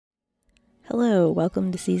Hello,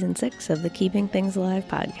 welcome to Season 6 of the Keeping Things Alive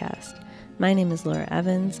podcast. My name is Laura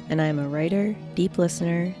Evans, and I am a writer, deep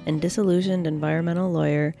listener, and disillusioned environmental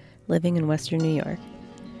lawyer living in Western New York.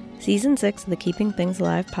 Season 6 of the Keeping Things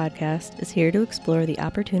Alive podcast is here to explore the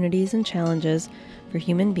opportunities and challenges for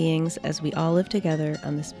human beings as we all live together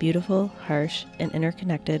on this beautiful, harsh, and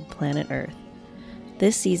interconnected planet Earth.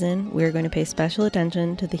 This season, we are going to pay special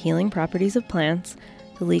attention to the healing properties of plants,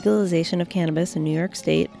 the legalization of cannabis in New York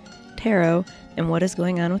State, tarot, and what is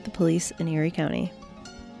going on with the police in Erie County.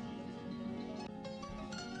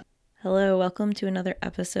 Hello, welcome to another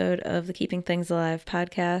episode of the Keeping Things Alive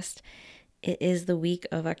podcast. It is the week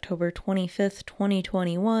of October 25th,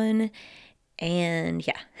 2021, and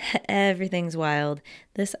yeah, everything's wild.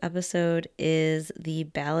 This episode is the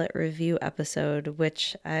ballot review episode,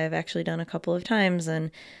 which I've actually done a couple of times, and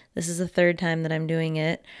this is the third time that I'm doing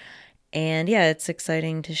it. And yeah, it's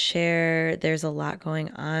exciting to share. There's a lot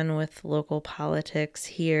going on with local politics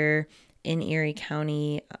here in Erie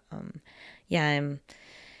County. I'm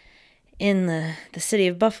in the city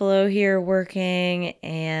of Buffalo here working,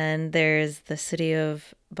 and there's the city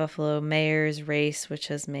of Buffalo mayor's race, which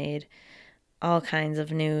has made all kinds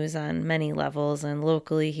of news on many levels. And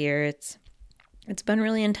locally here, it's been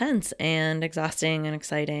really intense and exhausting and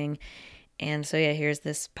exciting. And so yeah, here's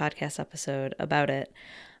this podcast episode about it.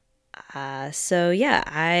 I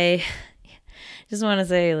just want to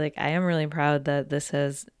say, I am really proud that this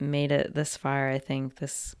has made it this far. I think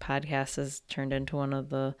this podcast has turned into one of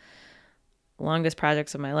the longest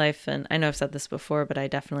projects of my life. And I know I've said this before, but I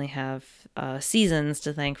definitely have seasons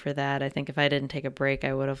to thank for that. I think if I didn't take a break,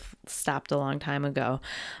 I would have stopped a long time ago.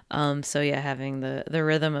 Having the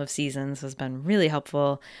rhythm of seasons has been really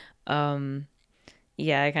helpful.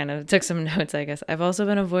 I kind of took some notes, I guess. I've also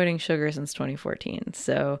been avoiding sugar since 2014.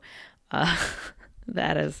 So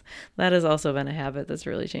that has also been a habit that's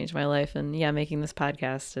really changed my life. And yeah, making this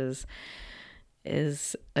podcast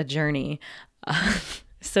is a journey.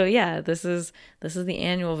 This is the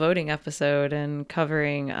annual voting episode and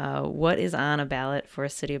covering what is on a ballot for a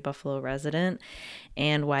City of Buffalo resident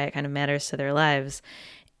and why it kind of matters to their lives.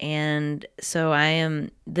 And so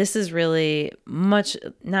this is really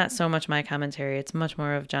not so much my commentary. It's much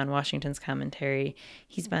more of John Washington's commentary.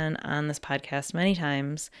 He's been on this podcast many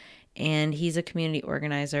times, and he's a community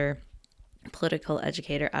organizer, political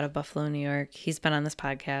educator out of Buffalo, New York. He's been on this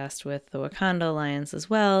podcast with the Wakanda Alliance as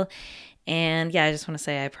well. And yeah, I just want to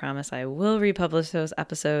say, I promise I will republish those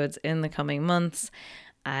episodes in the coming months.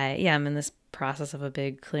 I'm in this process of a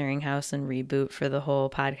big clearinghouse and reboot for the whole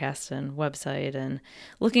podcast and website, and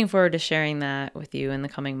looking forward to sharing that with you in the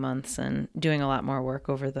coming months and doing a lot more work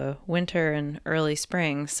over the winter and early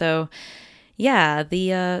spring. So yeah,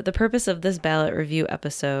 the purpose of this ballot review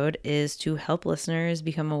episode is to help listeners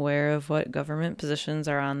become aware of what government positions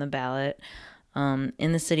are on the ballot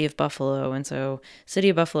in the city of Buffalo. And so City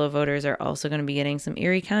of Buffalo voters are also going to be getting some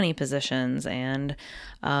Erie County positions. And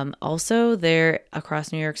also there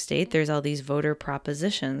across New York State, there's all these voter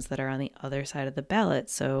propositions that are on the other side of the ballot.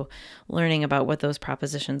 So learning about what those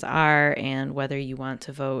propositions are and whether you want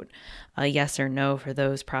to vote yes or no for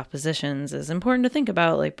those propositions is important to think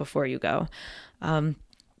about before you go. And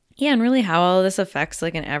really how all this affects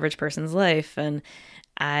an average person's life. And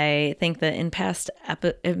I think that in past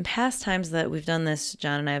times that we've done this,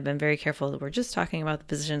 John and I have been very careful that we're just talking about the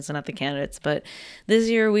positions and not the candidates. But this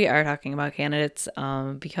year we are talking about candidates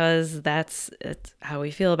because it's how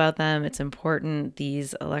we feel about them. It's important.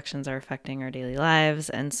 These elections are affecting our daily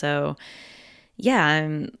lives. And so, yeah,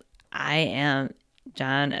 I am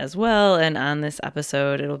John as well. And on this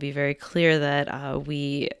episode, it'll be very clear that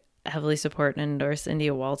we heavily support and endorse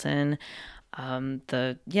India Walton.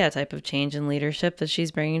 The type of change in leadership that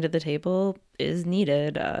she's bringing to the table is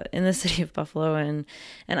needed in the city of Buffalo and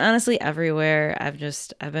honestly everywhere. I've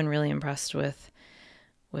been really impressed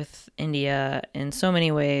with India in so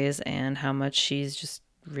many ways, and how much she's just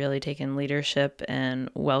really taken leadership and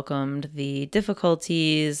welcomed the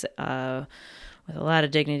difficulties with a lot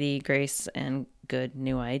of dignity, grace, and good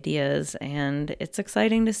new ideas. And it's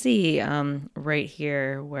exciting to see right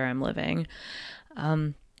here where I'm living.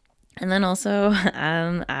 And then also,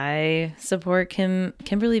 I support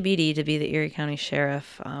Kimberly Beatty to be the Erie County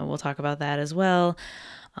Sheriff. We'll talk about that as well.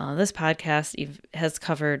 This podcast has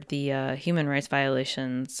covered the human rights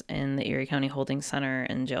violations in the Erie County Holding Center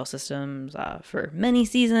and jail systems for many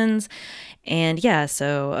seasons. And yeah,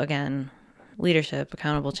 so again, leadership,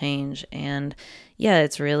 accountable change. And yeah,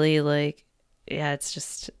 it's really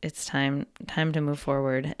it's time to move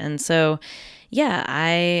forward. And so, yeah, I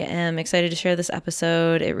am excited to share this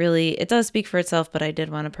episode. It does speak for itself, but I did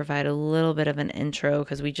want to provide a little bit of an intro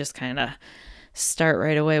because we just kind of start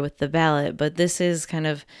right away with the ballot. But this is kind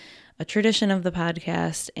of a tradition of the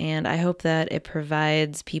podcast, and I hope that it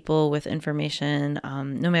provides people with information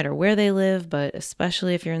no matter where they live, but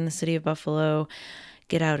especially if you're in the city of Buffalo.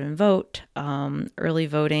 Get out and vote. Early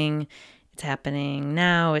voting, it's happening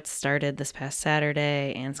now. It started this past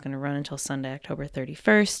Saturday, and it's going to run until Sunday, October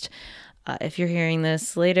 31st. If you're hearing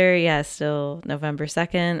this later, still November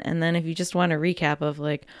 2nd. And then if you just want a recap of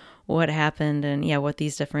like what happened and what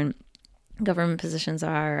these different government positions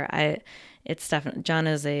are, it's definitely, John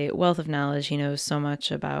is a wealth of knowledge. He knows so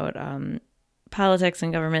much about politics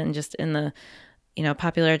and government, and just in the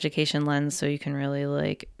popular education lens, so you can really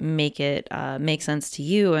like make it make sense to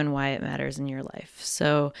you and why it matters in your life.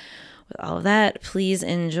 So with all of that, please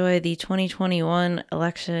enjoy the 2021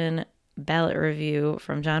 election ballot review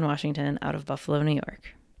from John Washington out of Buffalo, New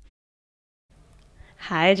York.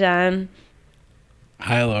 Hi, John.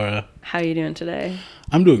 Hi, Laura. How are you doing today?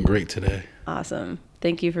 I'm doing great today. Awesome.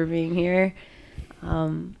 Thank you for being here.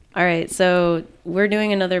 All right, so we're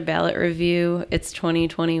doing another ballot review. It's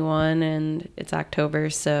 2021 and it's October,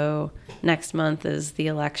 so next month is the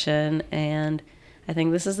election, and I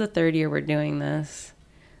think this is the third year we're doing this.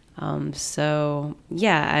 So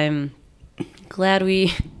I'm glad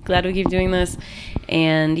we keep doing this,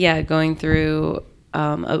 and going through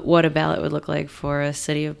what a ballot would look like for a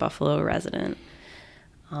City of Buffalo resident.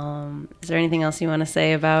 Is there anything else you want to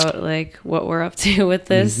say about like what we're up to with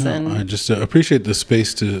this? No, I just appreciate the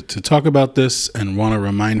space to talk about this, and want to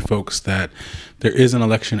remind folks that there is an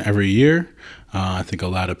election every year. I think a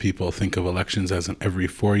lot of people think of elections as an every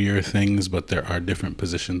 4-year things, but there are different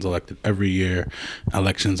positions elected every year.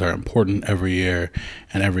 Elections are important every year,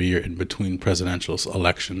 and every year in between presidential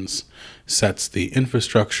elections sets the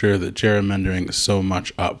infrastructure, the gerrymandering so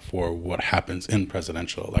much up for what happens in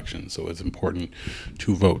presidential elections. So it's important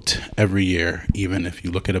to vote every year, even if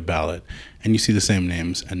you look at a ballot and you see the same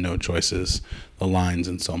names and no choices. The lines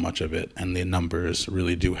and so much of it and the numbers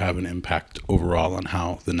really do have an impact overall on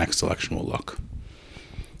how the next election will look.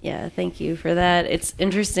 Yeah, thank you for that. It's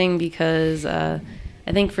interesting because I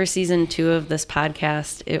think for season 2 of this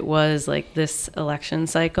podcast, it was like this election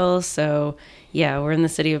cycle. So we're in the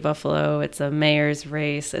city of Buffalo. It's a mayor's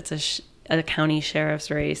race. It's a county sheriff's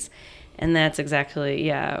race. And that's exactly,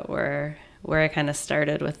 where I kind of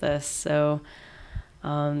started with this. So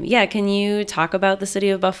can you talk about the city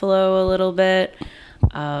of Buffalo a little bit?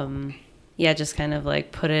 Just kind of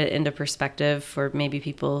like put it into perspective for maybe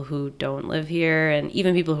people who don't live here and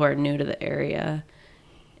even people who are new to the area.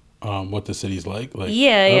 What the city's like?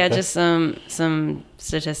 Just some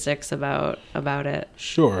statistics about it.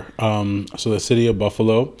 Sure. So the city of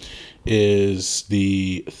Buffalo is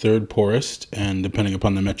the third poorest, and depending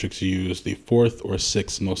upon the metrics you use, the 4th or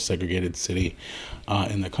 6th most segregated city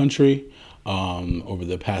in the country. Over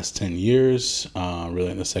the past 10 years, really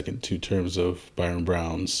in the second 2 terms of Byron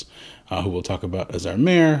Brown's, who we'll talk about as our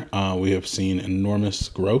mayor, we have seen enormous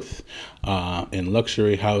growth in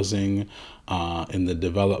luxury housing, in the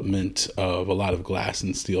development of a lot of glass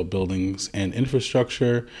and steel buildings and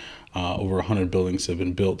infrastructure. Over 100 buildings have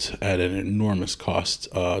been built at an enormous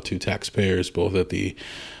cost to taxpayers, both at the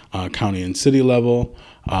county and city level.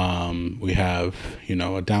 We have,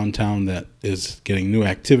 a downtown that is getting new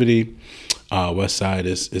activity. West Side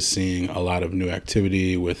is seeing a lot of new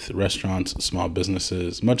activity with restaurants, small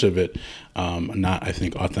businesses, much of it not, I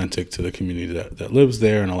think, authentic to the community that lives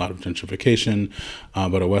there, and a lot of gentrification,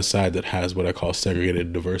 but a West Side that has what I call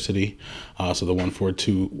segregated diversity. So the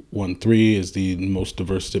 14213 is the most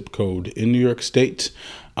diverse zip code in New York State.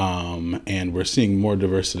 And we're seeing more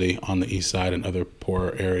diversity on the east side and other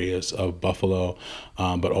poorer areas of Buffalo,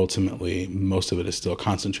 but ultimately most of it is still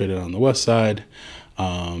concentrated on the west side.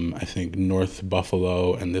 I think North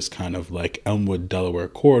Buffalo and this kind of like Elmwood, Delaware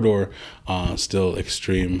corridor, still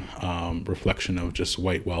extreme reflection of just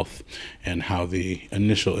white wealth and how the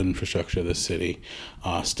initial infrastructure of the city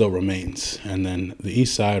still remains. And then the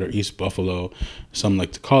east side, or East Buffalo, some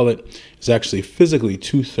like to call it, is actually physically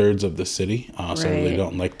 2/3 of the city. So I really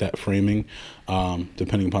don't like that framing.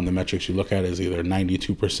 Depending upon the metrics you look at, is either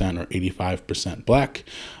 92% or 85% black.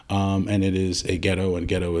 And it is a ghetto, and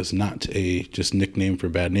ghetto is not a just nickname for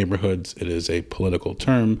bad neighborhoods. It is a political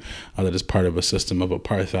term that is part of a system of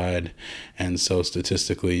apartheid. And so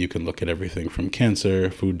statistically, you can look at everything from cancer,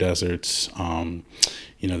 food deserts.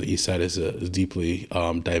 The east side is deeply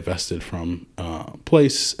divested from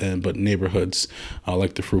place, but neighborhoods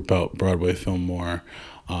like the Fruit Belt, Broadway, Fillmore,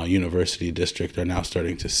 University District are now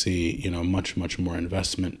starting to see, much, much more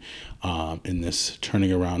investment in this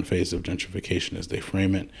turning around phase of gentrification, as they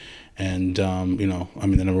frame it. And,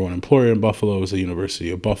 the number one employer in Buffalo is the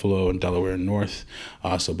University of Buffalo and Delaware North.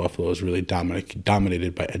 So Buffalo is really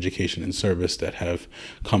dominated by education and service that have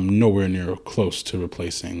come nowhere near close to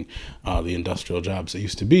replacing the industrial jobs that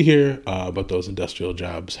used to be here. But those industrial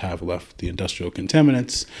jobs have left the industrial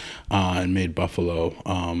contaminants and made Buffalo,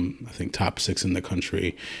 I think, top 6 in the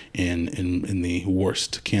country in the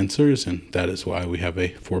worst cancers. And that is why we have a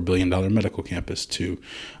 $4 billion medical campus to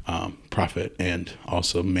profit and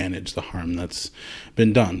also manage the harm that's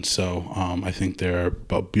been done. So I think there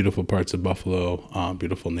are beautiful parts of Buffalo,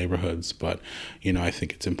 beautiful neighborhoods, but I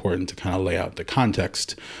think it's important to kind of lay out the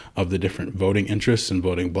context of the different voting interests and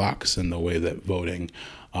voting blocks and the way that voting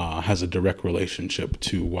has a direct relationship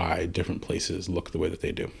to why different places look the way that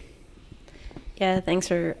they do. Yeah, thanks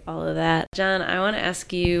for all of that. John, I want to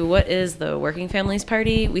ask you, what is the Working Families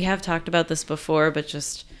Party? We have talked about this before, but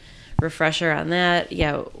just refresher on that.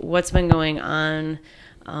 Yeah, what's been going on?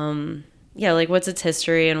 What's its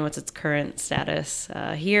history and what's its current status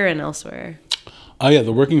here and elsewhere?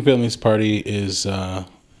 The Working Families Party is a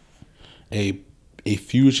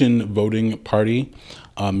fusion voting party,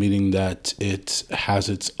 meaning that it has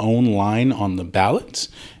its own line on the ballot,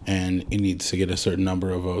 and it needs to get a certain number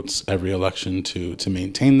of votes every election to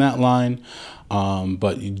maintain that line.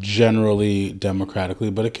 But generally democratically,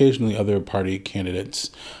 but occasionally other party candidates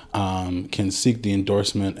can seek the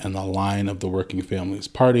endorsement and the line of the Working Families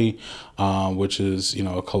Party, which is,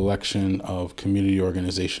 a collection of community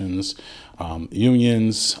organizations,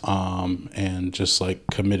 unions, and just like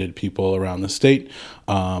committed people around the state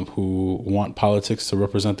who want politics to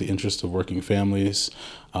represent the interests of working families,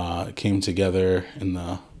 came together in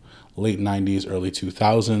the late 90s, early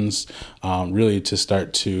 2000s, really to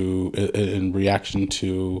start to, in reaction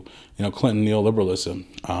to, Clinton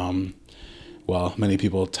neoliberalism. Well, many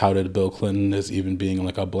people touted Bill Clinton as even being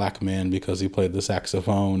like a black man because he played the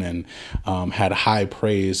saxophone and had high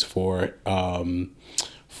praise for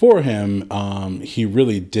him. He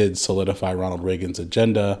really did solidify Ronald Reagan's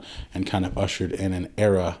agenda and kind of ushered in an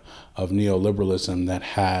era of neoliberalism that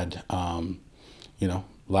had, a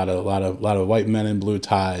lot of white men in blue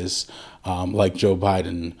ties, like Joe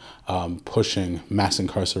Biden, pushing mass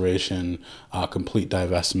incarceration, complete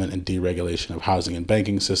divestment and deregulation of housing and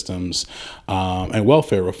banking systems, and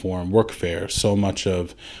welfare reform, workfare. So much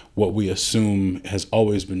of what we assume has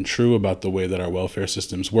always been true about the way that our welfare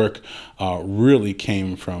systems work really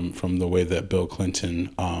came from the way that Bill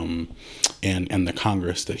Clinton and the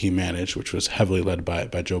Congress that he managed, which was heavily led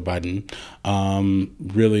by Joe Biden,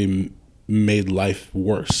 really made life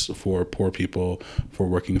worse for poor people, for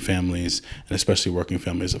working families, and especially working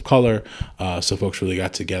families of color. So folks really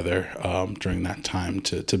got together during that time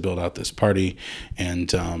to build out this party.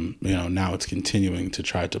 And, now it's continuing to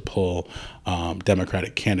try to pull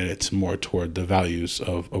Democratic candidates more toward the values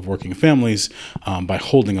of working families by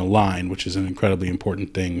holding a line, which is an incredibly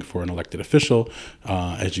important thing for an elected official.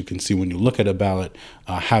 As you can see when you look at a ballot,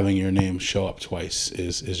 having your name show up twice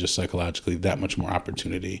is just psychologically that much more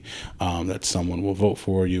opportunity that someone will vote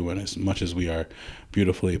for you. And as much as we are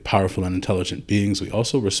beautifully powerful and intelligent beings, we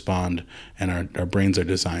also respond, and our brains are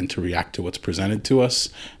designed to react to what's presented to us.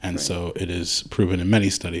 And right. So it is proven in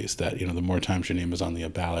many studies that, the more times your name is on the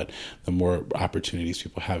ballot, the more opportunities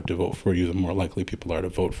people have to vote for you, the more likely people are to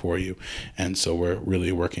vote for you. And so we're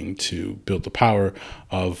really working to build the power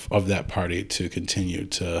of that party to continue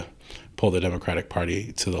to pull the Democratic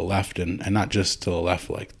Party to the left, and not just to the left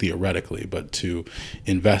like theoretically, but to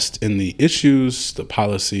invest in the issues, the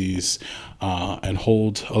policies, and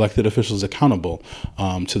hold elected officials accountable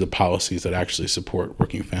to the policies that actually support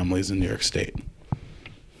working families in New York State.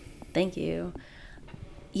 Thank you.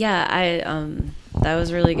 Yeah, that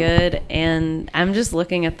was really good. And I'm just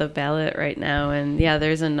looking at the ballot right now, and yeah,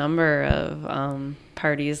 there's a number of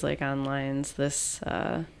parties like on lines this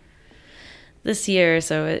year.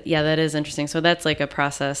 So that is interesting. So that's like a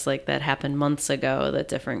process like that happened months ago that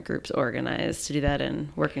different groups organized to do that,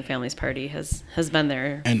 and Working Families Party has been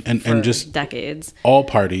there for just decades. All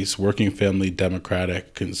parties, Working Family,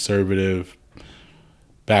 Democratic, Conservative,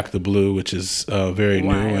 Back the Blue, which is very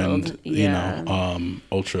Wild. New and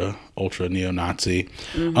ultra neo-Nazi.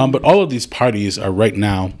 Mm-hmm. But all of these parties are right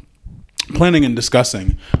now planning and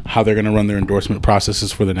discussing how they're going to run their endorsement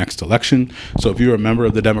processes for the next election. So if you're a member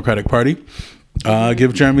of the Democratic Party,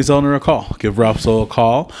 Give Jeremy Zellner a call. Give Ralph Zoll a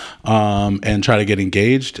call, and try to get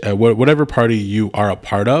engaged. Whatever party you are a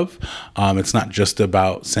part of, it's not just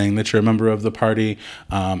about saying that you're a member of the party.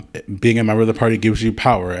 Being a member of the party gives you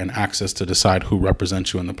power and access to decide who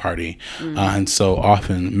represents you in the party. And so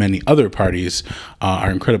often, many other parties are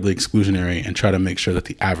incredibly exclusionary and try to make sure that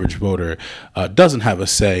the average voter doesn't have a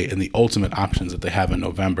say in the ultimate options that they have in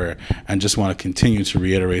November, and just want to continue to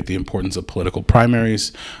reiterate the importance of political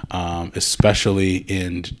primaries, especially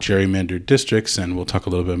in gerrymandered districts, and we'll talk a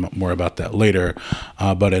little bit more about that later,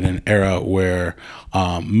 but in an era where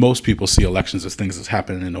most people see elections as things that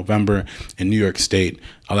happen in November. In New York State,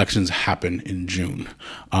 elections happen in June.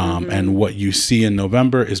 And what you see in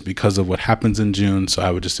November is because of what happens in June. So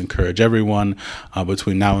I would just encourage everyone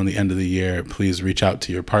between now and the end of the year, please reach out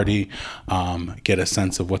to your party, get a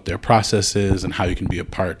sense of what their process is and how you can be a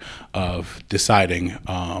part of deciding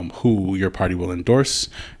who your party will endorse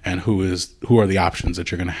and who are the options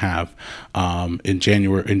that you're going to have in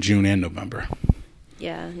June and November.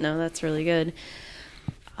 Yeah, no, that's really good.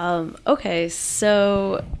 Okay,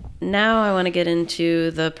 so now I want to get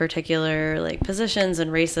into the particular positions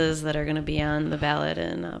and races that are going to be on the ballot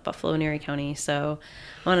in Buffalo and Erie County. So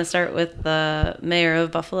I want to start with the mayor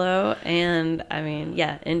of Buffalo, and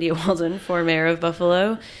India Walton for mayor of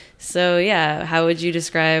Buffalo. So yeah, how would you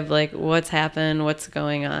describe what's happened, what's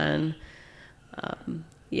going on?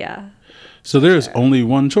 So there is only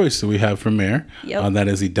one choice that we have for mayor. Yep. That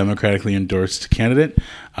is the democratically endorsed candidate,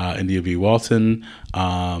 India B. Walton.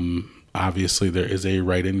 Obviously, there is a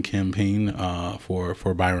write-in campaign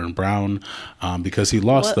for Byron Brown because he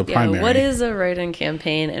lost the primary. What is a write-in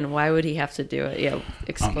campaign, and why would he have to do it?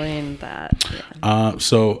 Explain that.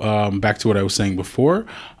 So back to what I was saying before,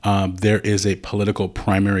 there is a political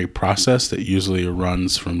primary process that usually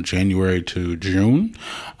runs from January to June.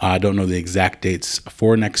 I don't know the exact dates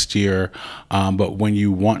for next year, but when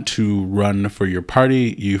you want to run for your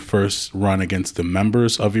party, you first run against the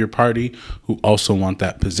members of your party who also want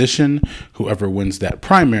that position. Whoever wins that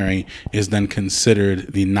primary is then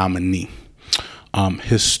considered the nominee.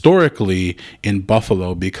 Historically, in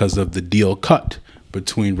Buffalo, because of the deal cut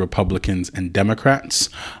between Republicans and Democrats,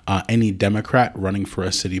 any Democrat running for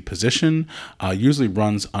a city position usually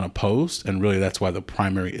runs unopposed, and really that's why the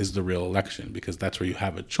primary is the real election, because that's where you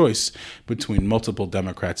have a choice between multiple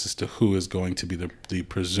Democrats as to who is going to be the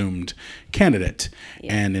presumed candidate.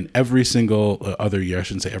 Yeah. And in every single other year, I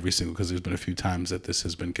shouldn't say every single because there's been a few times that this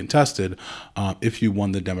has been contested, if you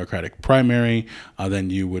won the Democratic primary, then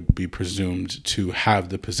you would be presumed to have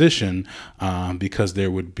the position because there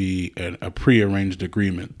would be a prearranged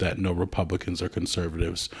agreement that no Republicans or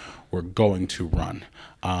conservatives were going to run.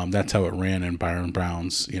 That's how it ran in Byron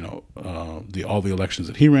Brown's, all the elections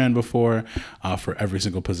that he ran before, for every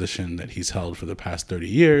single position that he's held for the past 30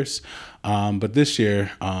 years. But this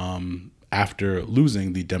year, after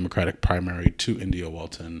losing the Democratic primary to India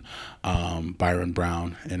Walton, Byron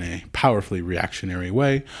Brown, in a powerfully reactionary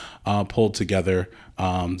way, pulled together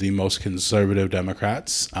the most conservative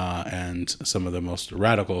Democrats and some of the most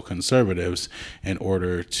radical conservatives in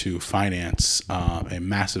order to finance a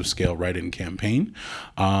massive scale write-in campaign.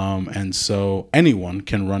 And so anyone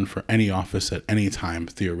can run for any office at any time,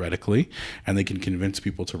 theoretically, and they can convince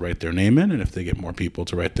people to write their name in. And if they get more people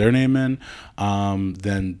to write their name in,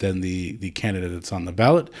 then the candidate that's on the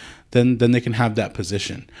ballot, then they can have that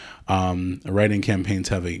position. Write-in campaigns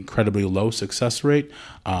have an incredibly low success rate,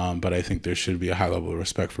 but I think there should be a high level of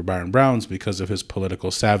respect for Byron Brown's because of his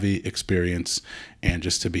political savvy, experience, and,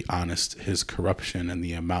 just to be honest, his corruption and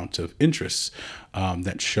the amount of interests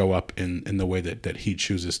that show up in the way that he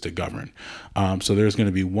chooses to govern. So there's going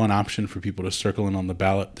to be one option for people to circle in on the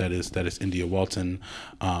ballot. That is India Walton,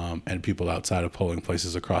 and people outside of polling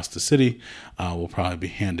places across the city will probably be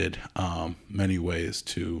handed many ways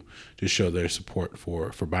to show their support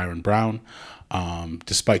for Byron Brown,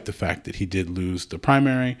 despite the fact that he did lose the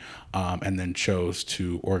primary and then chose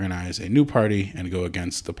to organize a new party and go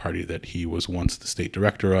against the party that he was once the state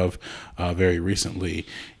director of very recently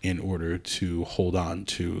in order to hold on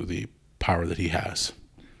to the power that he has.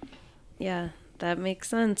 Yeah, that makes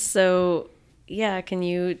sense. So, yeah, can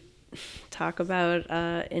you talk about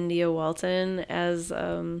India Walton as,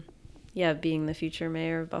 being the future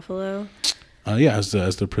mayor of Buffalo? As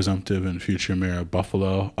the presumptive and future mayor of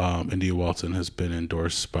Buffalo, India Walton has been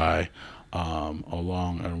endorsed by a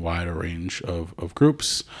long and wide range of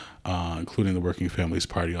groups. including the Working Families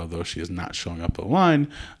Party, although she is not showing up at the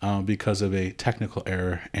line because of a technical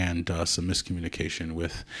error and some miscommunication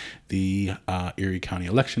with the Erie County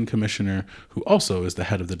Election Commissioner, who also is the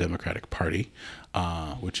head of the Democratic Party,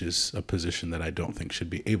 which is a position that I don't think should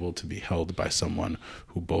be able to be held by someone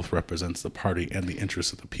who both represents the party and the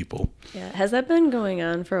interests of the people. Yeah, has that been going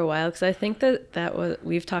on for a while? Because I think that was,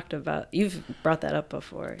 we've talked about, you've brought that up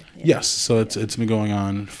before. Yeah. Yes, so it's been going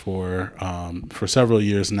on for several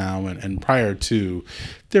years now, and prior to,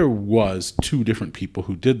 there was two different people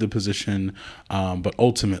who did the position, but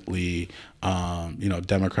ultimately,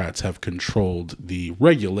 Democrats have controlled the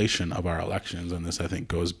regulation of our elections, and this, I think,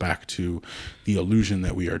 goes back to the illusion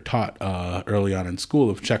that we are taught early on in school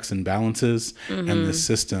of checks and balances, and the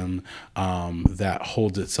system that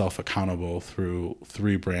holds itself accountable through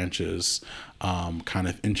three branches, kind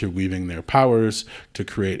of interweaving their powers to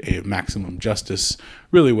create a maximum justice.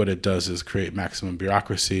 Really what it does is create maximum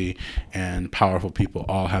bureaucracy, and powerful people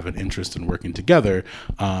all have an interest in working together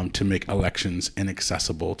to make elections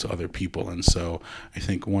inaccessible to other people. And so I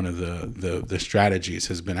think one of the strategies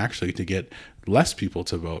has been actually to get less people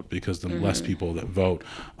to vote, because the less people that vote,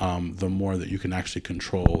 the more that you can actually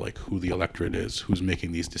control like who the electorate is, who's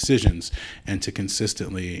making these decisions, and to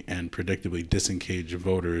consistently and predictably disengage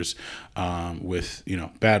voters with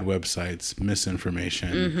bad websites,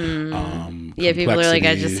 misinformation, people are like,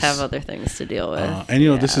 I just have other things to deal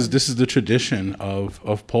with. This is the tradition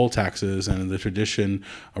of poll taxes, and the tradition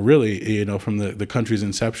really from the country's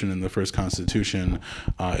inception. In the first Constitution,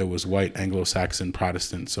 it was white, Anglo-Saxon,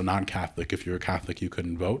 Protestant, so non-Catholic. If you were Catholic, you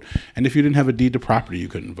couldn't vote, and if you didn't have a deed to property, you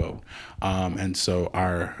couldn't vote. And so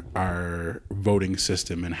our voting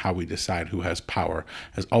system and how we decide who has power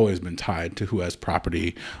has always been tied to who has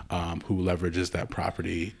property, who leverages that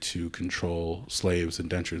property to control slaves,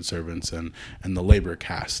 indentured servants, and the labor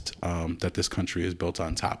caste that this country is built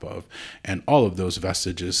on top of. And all of those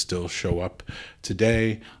vestiges still show up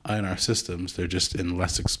today in our systems. They're just in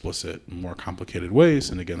less explicit, more complicated ways.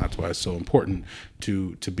 And again, that's why it's so important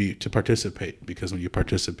to participate, because when you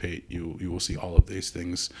participate, you will see all of these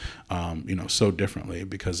things so differently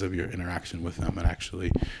because of your interaction with them, and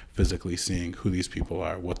actually physically seeing who these people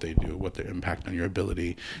are, what they do, what their impact on your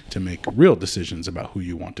ability to make real decisions about who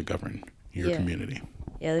you want to govern your community.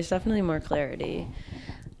 Yeah, there's definitely more clarity.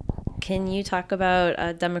 Can you talk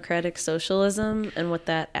about democratic socialism and what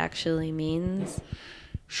that actually means?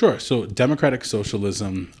 Sure. So democratic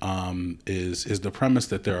socialism is the premise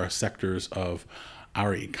that there are sectors of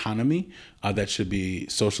our economy that should be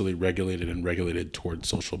socially regulated and regulated towards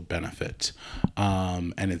social benefit.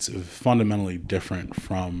 And it's fundamentally different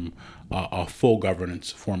from a full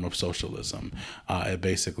governance form of socialism. It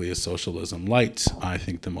basically is socialism light. I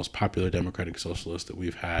think the most popular democratic socialist that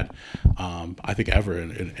we've had, I think ever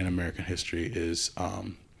in American history is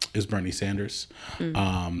Bernie Sanders.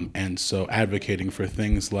 And so advocating for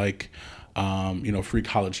things like, free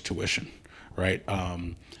college tuition, right?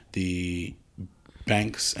 The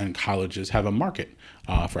banks and colleges have a market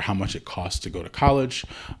for how much it costs to go to college.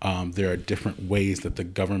 There are different ways that the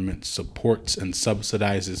government supports and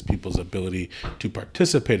subsidizes people's ability to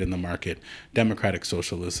participate in the market. Democratic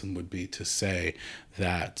socialism would be to say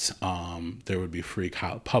that there would be free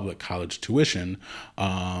public college tuition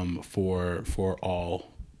for all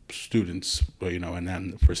students, and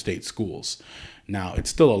then for state schools. Now, it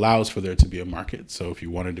still allows for there to be a market. So if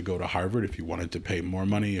you wanted to go to Harvard, if you wanted to pay more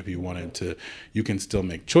money, if you wanted to, you can still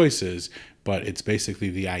make choices. But it's basically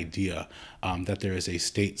the idea that there is a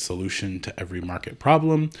state solution to every market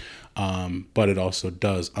problem. But it also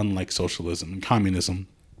does, unlike socialism and communism,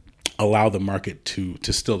 allow the market to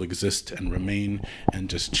still exist and remain, and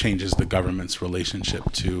just changes the government's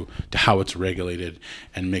relationship to how it's regulated,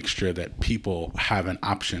 and make sure that people have an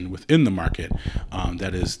option within the market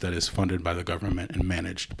that is funded by the government and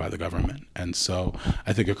managed by the government. And so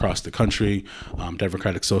I think across the country,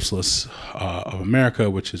 Democratic Socialists of America,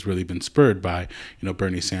 which has really been spurred by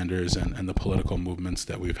Bernie Sanders and the political movements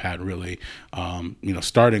that we've had, really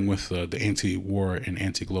starting with the anti-war and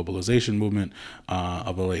anti-globalization movement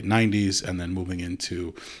of the late 90s, and then moving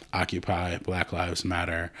into Occupy, Black Lives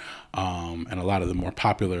Matter, and a lot of the more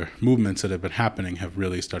popular movements that have been happening have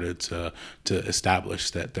really started to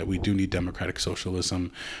establish that we do need democratic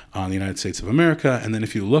socialism in the United States of America. And then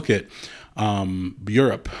if you look at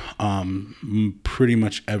Europe, pretty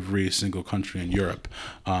much every single country in Europe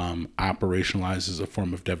operationalizes a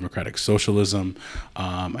form of democratic socialism.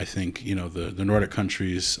 I think the Nordic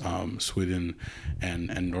countries, Sweden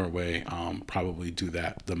and Norway, probably do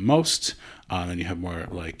that the most. Then you have more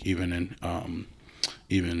like even in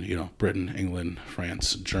even, Britain, England,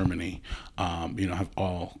 France, Germany, have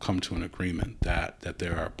all come to an agreement that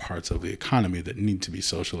there are parts of the economy that need to be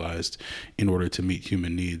socialized in order to meet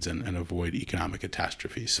human needs and avoid economic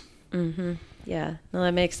catastrophes. Yeah, no,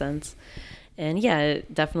 that makes sense. And yeah,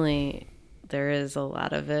 it definitely, there is a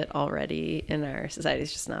lot of it already in our society.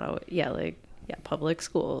 It's just not always, public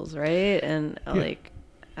schools, right? And like,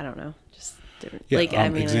 I don't know, just different. Yeah, Like, I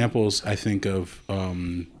mean, examples I think of,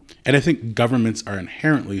 and I think governments are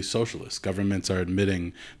inherently socialist. Governments are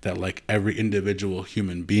admitting that like every individual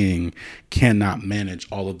human being cannot manage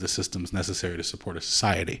all of the systems necessary to support a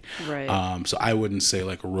society. Right. So I wouldn't say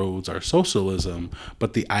like roads are socialism,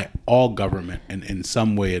 but all government in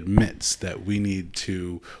some way admits that we need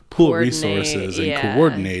to pool resources and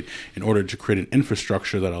coordinate in order to create an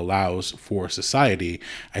infrastructure that allows for society.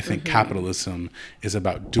 I think capitalism is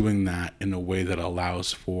about doing that in a way that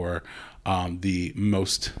allows for the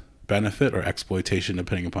most benefit or exploitation,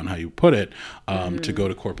 depending upon how you put it, to go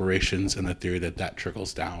to corporations, and the theory that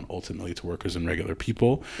trickles down ultimately to workers and regular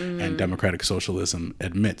people. And democratic socialism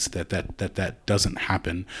admits that doesn't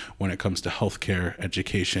happen when it comes to healthcare,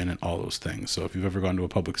 education, and all those things. So if you've ever gone to a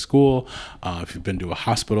public school, if you've been to a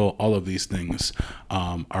hospital, all of these things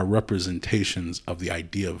are representations of the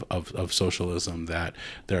idea of socialism, that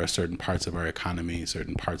there are certain parts of our economy,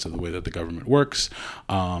 certain parts of the way that the government works,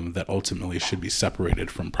 that ultimately should be separated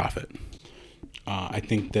from profit. I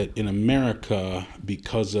think that in America,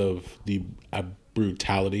 because of the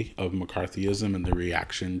brutality of McCarthyism and the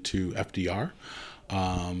reaction to FDR,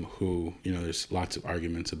 who, there's lots of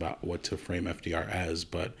arguments about what to frame FDR as,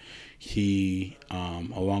 but he,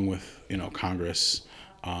 along with, Congress,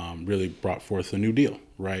 really brought forth a New Deal,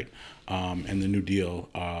 right? And the New Deal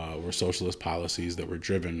were socialist policies that were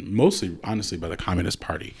driven mostly, honestly, by the Communist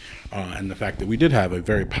Party. And the fact that we did have a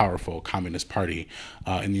very powerful Communist Party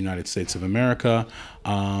in the United States of America,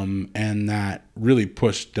 and that really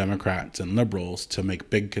pushed Democrats and liberals to make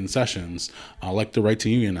big concessions, like the right to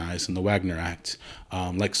unionize and the Wagner Act,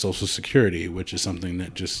 like Social Security, which is something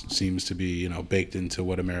that just seems to be, baked into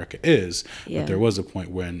what America is. But there was a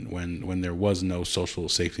point when there was no social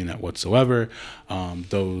safety net whatsoever.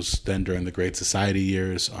 Those then during the Great Society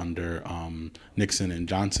years under Nixon and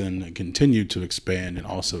Johnson continued to expand and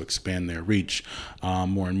also expand their reach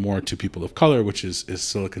more and more to people of color, which is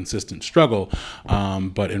still a consistent struggle.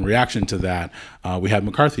 But in reaction to that, we had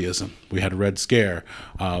McCarthyism, we had Red Scare,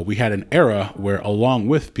 we had an era where, along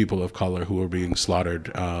with people of color who were being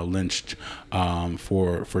slaughtered, lynched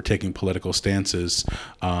for taking political stances,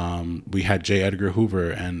 we had J. Edgar Hoover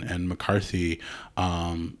and McCarthy,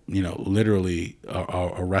 literally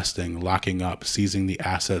arresting, locking up, seizing the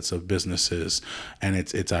assets of businesses. And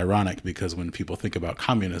it's ironic because when people think about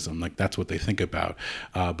communism, like that's what they think about.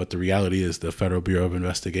 But the reality is the Federal Bureau of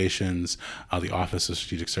Investigations, the Office of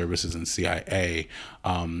Strategic Services, and CIA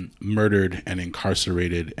murdered and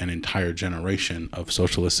incarcerated an entire generation of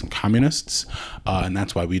socialists and communists. And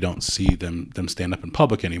that's why we don't see them stand up in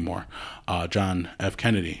public anymore. John F.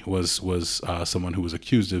 Kennedy was someone who was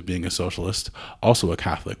accused of being a socialist, also a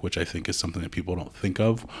Catholic, which I think is something that people don't think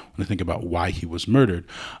of when they think about why he was murdered.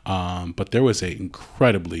 But there was an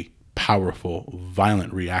incredibly powerful,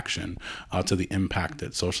 violent reaction to the impact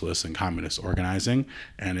that socialists and communist organizing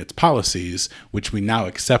and its policies, which we now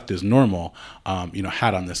accept as normal,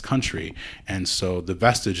 had on this country. And so the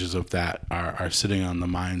vestiges of that are sitting on the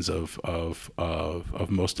minds of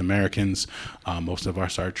most Americans. Most of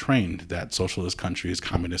us are trained that socialist countries,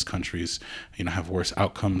 communist countries, have worse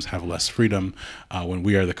outcomes, have less freedom. When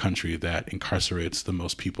we are the country that incarcerates the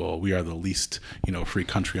most people, we are the least, free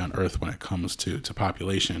country on earth when it comes to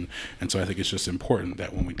population. And so I think it's just important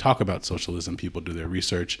that when we talk about socialism, people do their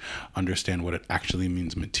research, understand what it actually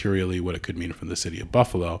means materially, what it could mean for the city of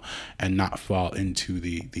Buffalo, and not fall into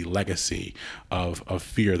the legacy of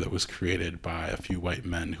fear that was created by a few white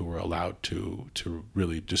men who were allowed to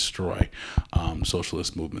really destroy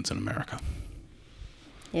socialist movements in America.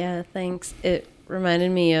 Yeah, thanks. It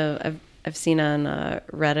reminded me of, I've seen on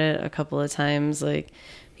Reddit a couple of times, like,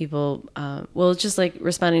 people, just like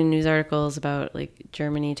responding to news articles about like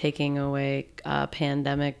Germany taking away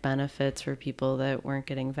pandemic benefits for people that weren't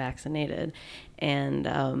getting vaccinated.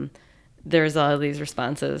 And there's all these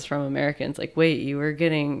responses from Americans like, wait, you were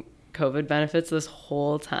getting COVID benefits this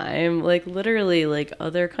whole time? Like literally, like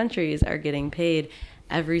other countries are getting paid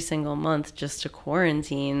every single month just to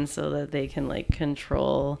quarantine so that they can like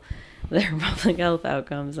control their public health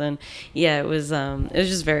outcomes. And it was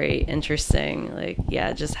just very interesting, like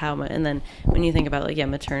just how much. And then when you think about like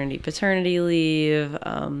maternity, paternity leave,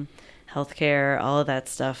 healthcare, all of that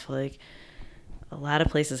stuff, like a lot of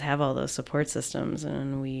places have all those support systems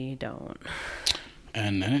and we don't.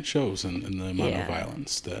 And it shows in the amount of Yeah.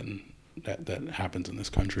 violence that happens in this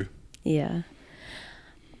country. Yeah.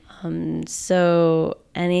 So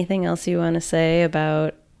anything else you want to say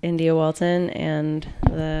about India Walton and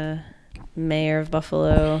the Mayor of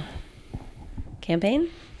Buffalo campaign?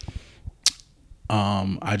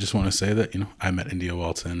 I just want to say that, I met India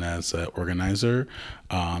Walton as an organizer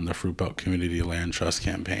on the Fruit Belt Community Land Trust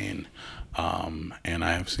campaign. And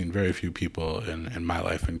I have seen very few people in my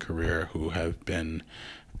life and career who have been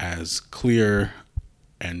as clear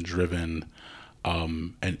and driven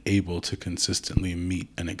and able to consistently meet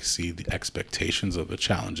and exceed the expectations of the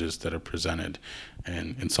challenges that are presented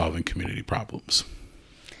in solving community problems.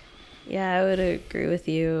 Yeah, I would agree with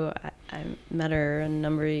you. I met her a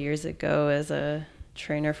number of years ago as a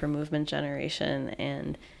trainer for Movement Generation.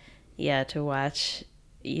 And yeah, to watch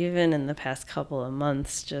even in the past couple of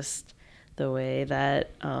months, just the way that,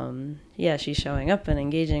 she's showing up and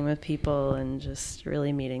engaging with people and just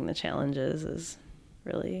really meeting the challenges is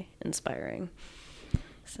really inspiring.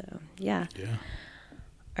 So, yeah. Yeah.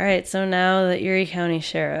 All right, so now the Erie County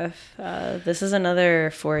Sheriff, this is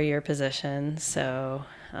another 4-year position, so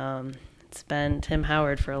it's been Tim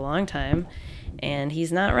Howard for a long time, and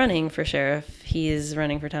he's not running for sheriff. He's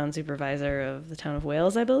running for town supervisor of the town of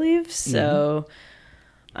Wales, I believe. So,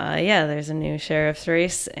 there's a new sheriff's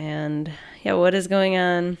race, and what is going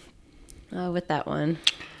on with that one?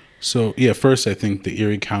 So, first, I think the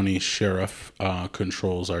Erie County Sheriff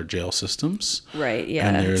controls our jail systems. Right, yeah.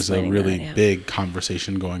 And there's a really big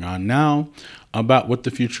conversation going on now about what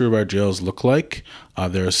the future of our jails look like.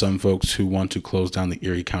 There are some folks who want to close down the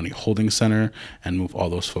Erie County Holding Center and move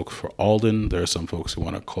all those folks for Alden. There are some folks who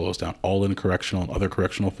want to close down Alden Correctional and other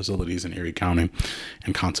correctional facilities in Erie County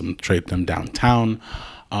and concentrate them downtown.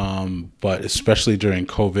 But especially during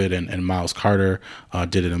COVID, and Miles Carter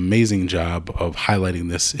did an amazing job of highlighting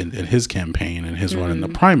this in his campaign and his run in the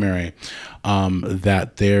primary,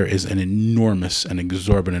 that there is an enormous and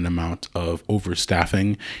exorbitant amount of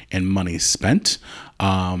overstaffing and money spent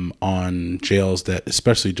on jails that,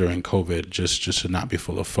 especially during COVID, just should not be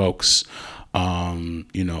full of folks.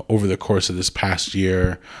 Over the course of this past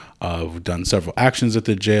year, we've done several actions at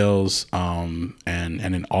the jails, and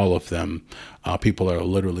in all of them, people are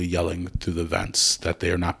literally yelling through the vents that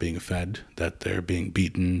they are not being fed, that they're being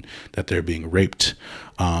beaten, that they're being raped,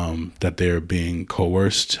 that they're being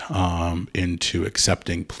coerced into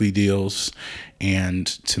accepting plea deals. And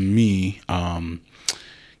to me,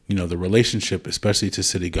 the relationship, especially to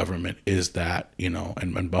city government, is that,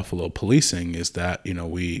 and Buffalo policing is that,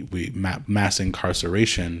 mass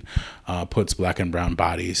incarceration puts Black and brown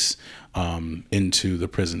bodies into the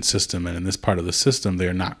prison system. And in this part of the system, they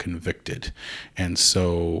are not convicted. And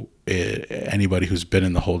so anybody who's been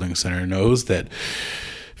in the holding center knows that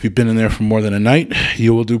if you've been in there for more than a night,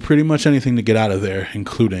 you will do pretty much anything to get out of there,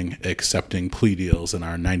 including accepting plea deals in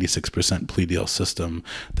our 96% plea deal system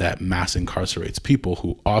that mass incarcerates people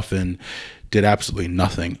who often did absolutely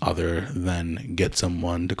nothing other than get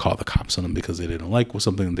someone to call the cops on them because they didn't like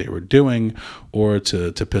something they were doing, or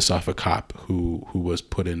to piss off a cop who was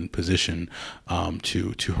put in position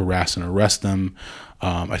to harass and arrest them.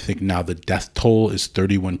 I think now the death toll is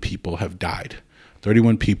 31 people have died.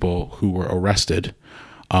 31 people who were arrested,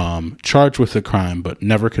 charged with the crime, but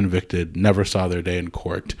never convicted, never saw their day in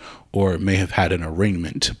court, or may have had an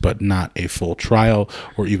arraignment, but not a full trial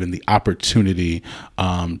or even the opportunity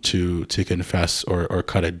to confess or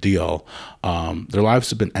cut a deal. Their lives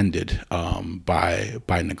have been ended by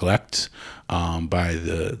neglect, by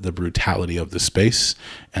the brutality of the space.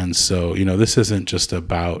 And so, this isn't just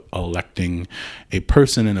about electing a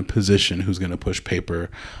person in a position who's going to push paper.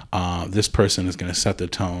 This person is going to set the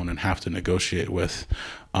tone and have to negotiate with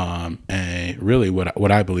really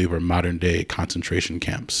what I believe are modern day concentration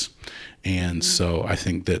camps. And so I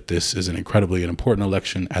think that this is an incredibly important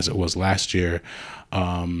election, as it was last year.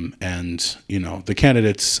 And the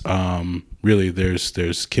candidates, really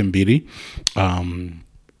there's Kim Beatty,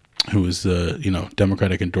 who is the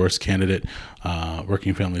Democratic endorsed candidate,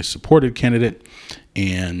 Working Families supported candidate.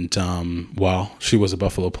 And while she was a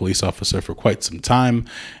Buffalo police officer for quite some time,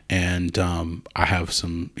 and I have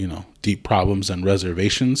some deep problems and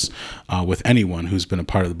reservations with anyone who's been a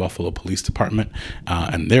part of the Buffalo Police Department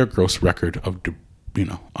and their gross record of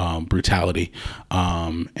brutality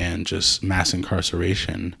and just mass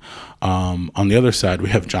incarceration. On the other side, we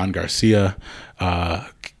have John Garcia,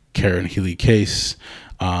 Karen Healy Case,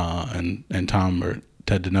 and Tom or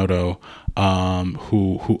Ted Denoto,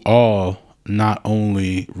 who all not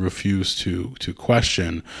only refuse to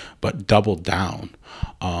question, but double down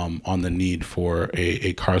on the need for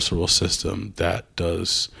a carceral system that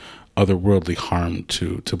does otherworldly harm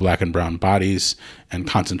to black and brown bodies and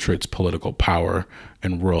concentrates political power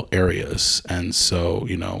in rural areas. And so,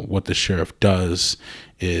 what the sheriff does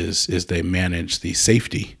is they manage the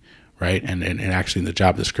safety, right? And actually the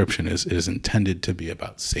job description is intended to be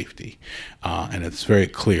about safety. And it's very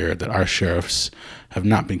clear that our sheriffs have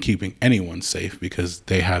not been keeping anyone safe because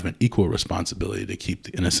they have an equal responsibility to keep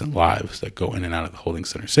the innocent lives that go in and out of the holding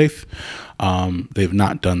center safe. They've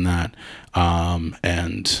not done that.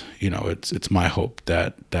 And it's my hope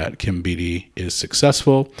that Kim Beatty is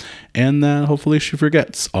successful, and that hopefully she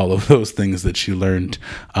forgets all of those things that she learned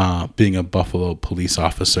being a Buffalo police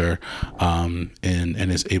officer, and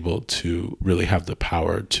is able to really have the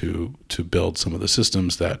power to build some of the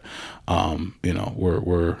systems that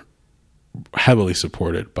were heavily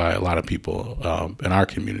supported by a lot of people in our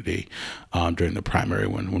community during the primary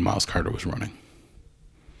when Miles Carter was running.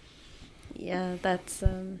 Yeah, that's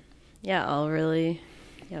all really.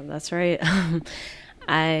 Yeah, that's right.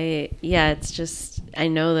 It's just, I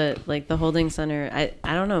know that like the holding center,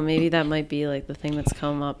 I don't know, maybe that might be like the thing that's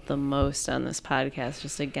come up the most on this podcast,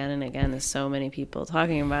 just again and again, is so many people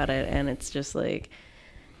talking about it, and it's just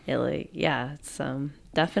it's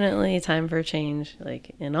definitely time for change,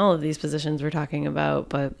 like in all of these positions we're talking about.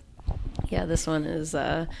 But yeah, this one is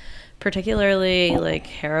particularly like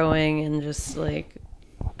harrowing, and just like,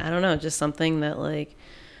 I don't know, just something that like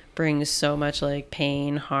brings so much like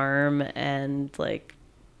pain, harm, and like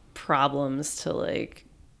problems to like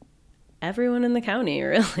everyone in the county,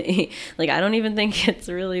 really. Like, I don't even think it's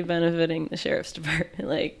really benefiting the sheriff's department.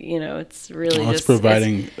 Like, it's really it's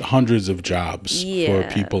providing hundreds of jobs for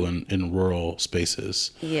people in rural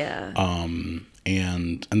spaces. Yeah.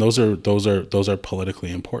 And those are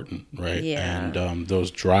politically important, right? Yeah. And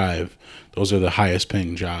those are the highest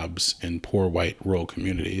paying jobs in poor white rural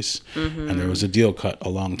communities. Mm-hmm. And there was a deal cut a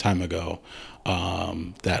long time ago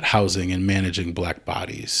that housing and managing black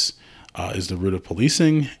bodies is the root of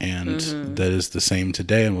policing, and that is the same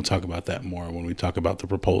today. And we'll talk about that more when we talk about the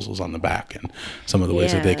proposals on the back and some of the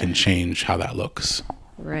ways that they can change how that looks.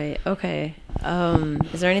 Right. Okay.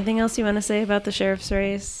 Is there anything else you want to say about the sheriff's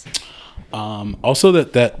race? Also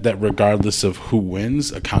that regardless of who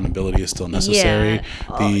wins, accountability is still necessary.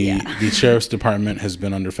 The sheriff's department has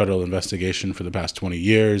been under federal investigation for the past 20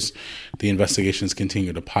 years. The investigations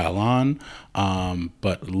continue to pile on,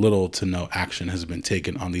 but little to no action has been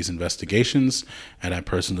taken on these investigations. And I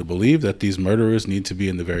personally believe that these murderers need to be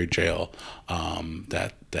in the very jail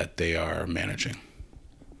that they are managing.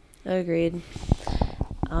 Agreed.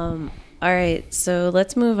 All right, so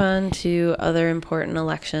let's move on to other important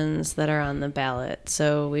elections that are on the ballot.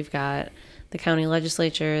 So we've got the county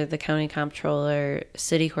legislature, the county comptroller,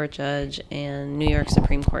 city court judge, and New York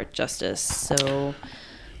Supreme Court justice. So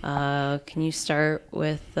can you start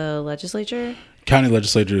with the legislature? County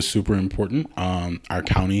legislature is super important. Our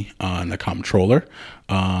county and the comptroller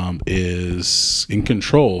is in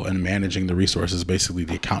control and managing the resources, basically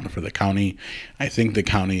the accountant for the county. I think the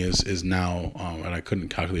county is now, and I couldn't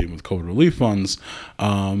calculate it with COVID relief funds,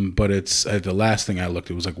 but it's the last thing I looked,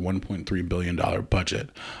 it was like $1.3 billion budget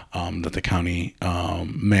that the county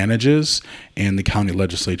manages, and the county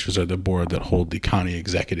legislatures are the board that hold the county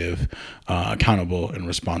executive accountable and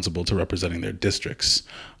responsible to representing their districts.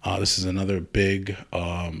 This is another big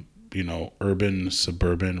urban,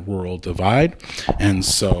 suburban, rural divide. And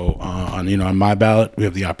so on my ballot, we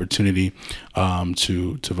have the opportunity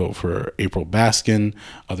to vote for April Baskin.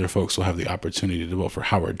 Other folks will have the opportunity to vote for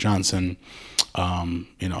Howard Johnson.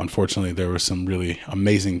 Unfortunately, there were some really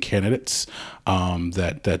amazing candidates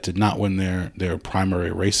that did not win their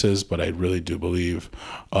primary races, but I really do believe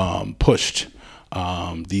pushed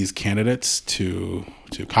these candidates to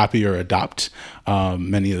copy or adopt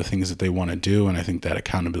many of the things that they want to do, and I think that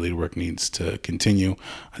accountability work needs to continue.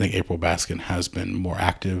 I think April Baskin has been more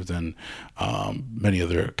active than many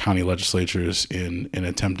other county legislatures in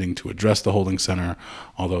attempting to address the holding center,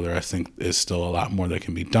 although there I think is still a lot more that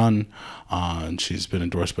can be done. And she's been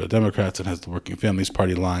endorsed by the Democrats and has the Working Families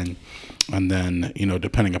Party line. And then,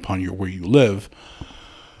 depending upon where you live,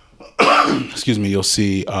 you'll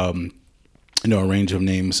see a range of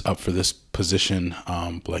names up for this position,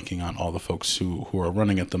 blanking on all the folks who are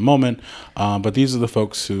running at the moment. But these are the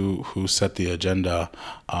folks who set the agenda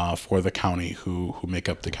for the county, who make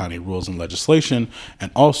up the county rules and legislation,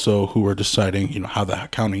 and also who are deciding, how the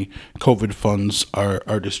county COVID funds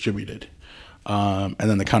are distributed. And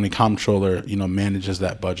then the county comptroller, manages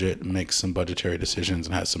that budget, makes some budgetary decisions,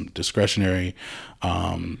 and has some discretionary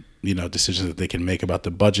decisions that they can make about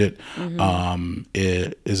the budget.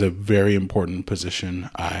 It is a very important position.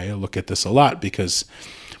 I look at this a lot because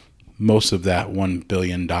Most of that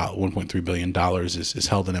 $1.3 billion is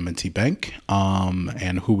held in M&T Bank,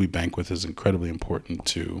 and who we bank with is incredibly important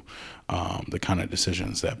to the kind of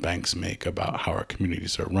decisions that banks make about how our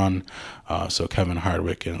communities are run. So Kevin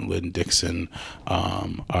Hardwick and Lynn Dixon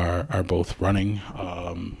are both running.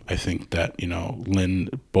 I think that, Lynn,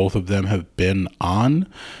 both of them have been on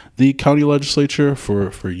the county legislature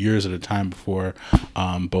for years at a time before.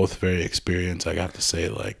 Both very experienced. I got to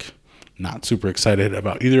say, not super excited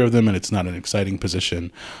about either of them, and it's not an exciting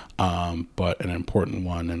position, but an important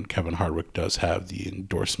one. And Kevin Hardwick does have the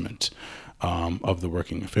endorsement of the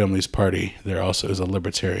Working Families Party. There also is a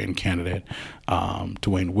Libertarian candidate,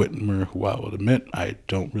 Dwayne Whitmer, who I will admit I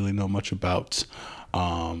don't really know much about.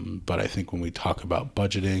 But I think when we talk about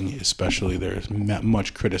budgeting, especially, there's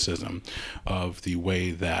much criticism of the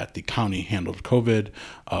way that the county handled COVID,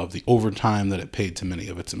 of the overtime that it paid to many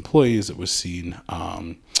of its employees. It was seen,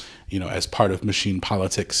 as part of machine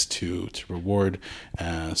politics to reward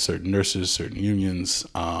certain nurses, certain unions,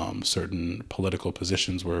 certain political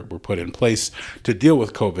positions were put in place to deal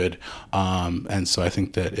with COVID. And so I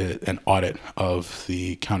think that an audit of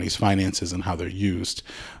the county's finances and how they're used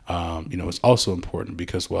is also important,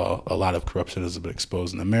 because while a lot of corruption has been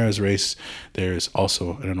exposed in the mayor's race, there's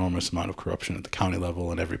also an enormous amount of corruption at the county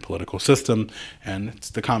level in every political system, and it's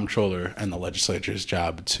the comptroller and the legislature's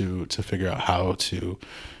job to figure out how to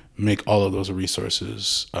make all of those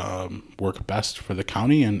resources work best for the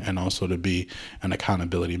county, and also to be an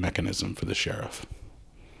accountability mechanism for the sheriff.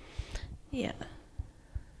 Yeah,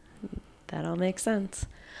 that all makes sense.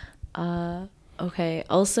 Okay,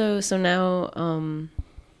 also, so now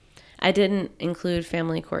I didn't include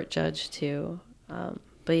family court judge too,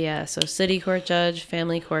 but yeah, so city court judge,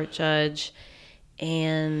 family court judge,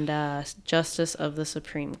 and justice of the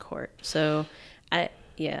Supreme Court. So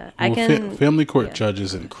Family court judge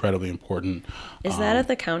is incredibly important. Is that at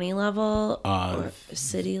the county level or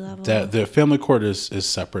city level? The family court is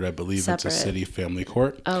separate. I believe Separate. It's a city family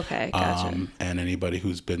court. Okay, gotcha. And anybody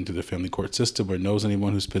who's been through the family court system, or knows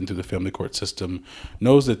anyone who's been through the family court system,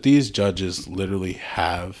 knows that these judges literally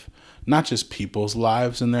have not just people's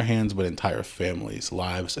lives in their hands, but entire families'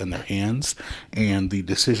 lives in their hands. And the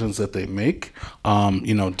decisions that they make,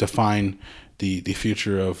 define the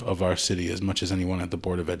future of our city as much as anyone at the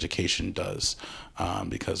Board of Education does,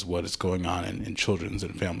 because what is going on in children's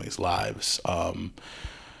and families' lives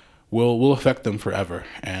will affect them forever.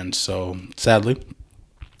 And so, sadly,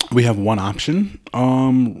 we have one option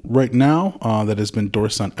right now that has been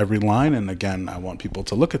endorsed on every line. And again, I want people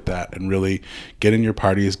to look at that and really get in your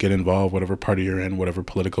parties, get involved, whatever party you're in, whatever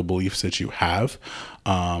political beliefs that you have.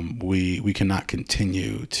 We cannot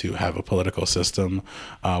continue to have a political system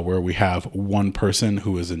where we have one person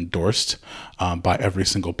who is endorsed by every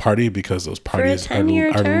single party, because those parties are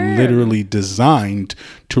literally designed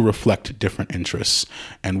to reflect different interests.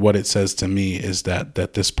 And what it says to me is that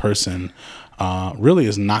this person really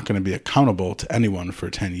is not going to be accountable to anyone for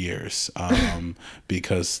 10 years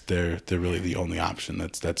because they're really the only option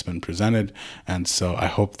that's been presented. And so I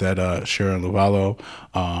hope that Sharon Lovallo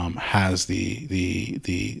has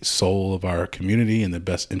the soul of our community and the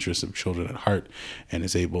best interests of children at heart, and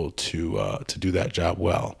is able to do that job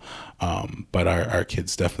well. But our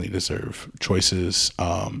kids definitely deserve choices,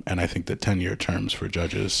 and I think that 10-year terms for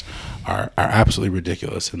judges are absolutely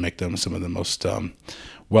ridiculous and make them some of the most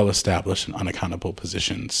well-established and unaccountable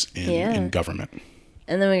positions in government.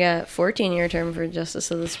 And then we got 14-year term for Justice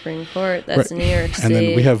of the Supreme Court. That's right. New York State. And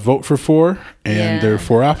then we have vote for 4, and there are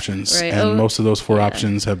 4 options. Right. And most of those 4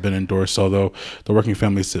 options have been endorsed, although the Working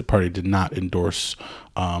Families Party did not endorse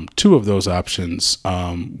 2 of those options.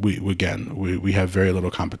 We have very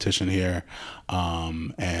little competition here.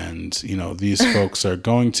 And these folks are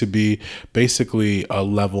going to be basically a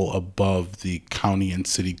level above the county and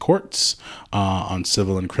city courts on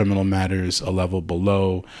civil and criminal matters, a level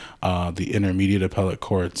below the intermediate appellate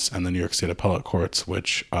courts and the New York State appellate courts,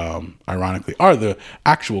 which ironically are the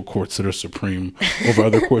actual courts that are supreme over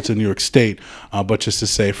other courts in New York State. But just to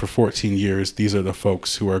say, for 14 years, these are the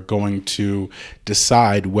folks who are going to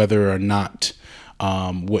decide whether or not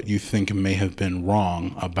what you think may have been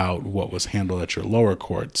wrong about what was handled at your lower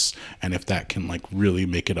courts, and if that can really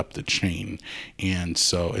make it up the chain. And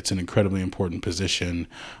so it's an incredibly important position.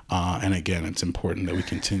 And again, it's important that we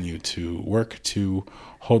continue to work to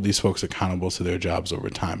hold these folks accountable to their jobs over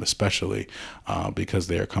time, especially because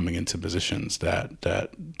they are coming into positions that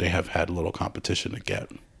they have had little competition to get.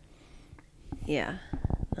 Yeah,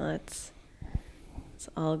 no, it's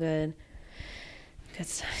all good. Good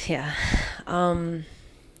stuff. Yeah.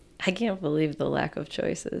 I can't believe the lack of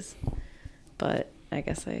choices, but I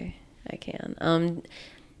guess I can.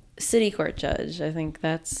 city court judge. I think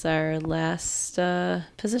that's our last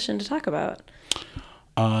position to talk about.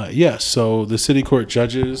 So the city court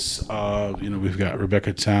judges, we've got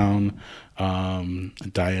Rebecca Town,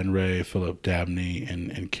 Diane Ray, Philip Dabney,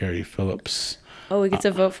 and Carrie Phillips. Oh, we get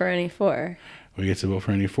to vote for any four. We get to vote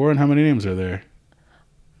for any four, and how many names are there?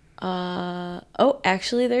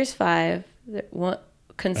 Actually, there's five. One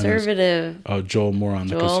conservative. Joel Moore on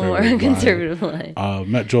the conservative line.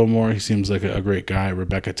 Met Joel Moore. He seems like a great guy.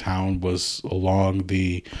 Rebecca Town was along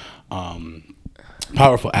the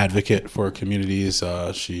powerful advocate for communities.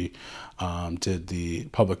 She did the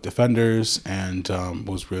public defenders and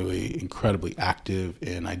was really incredibly active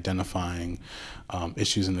in identifying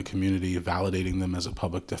issues in the community, validating them as a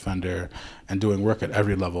public defender, and doing work at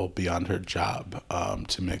every level beyond her job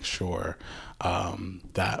to make sure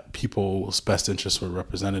that people's best interests were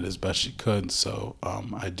represented as best she could. So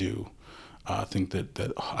I do think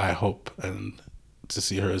that I hope and to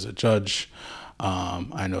see her as a judge.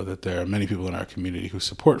 I know that there are many people in our community who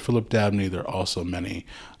support Philip Dabney. There are also many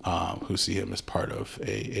who see him as part of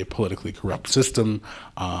a politically corrupt system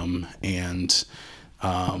and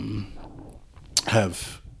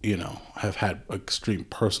have had extreme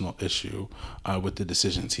personal issue with the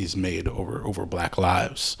decisions he's made over Black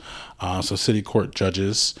lives. So city court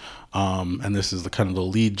judges, and this is the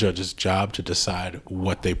lead judge's job to decide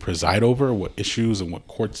what they preside over, what issues and what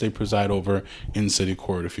courts they preside over in city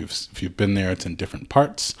court. If you've been there, it's in different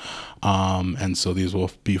parts, and so these will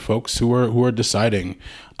be folks who are deciding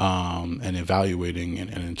and evaluating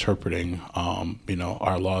and interpreting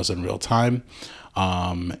our laws in real time.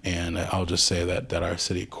 And I'll just say that our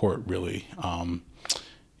city court really,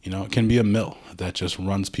 it can be a mill that just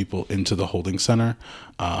runs people into the holding center.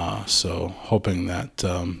 So hoping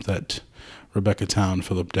that Rebecca Town,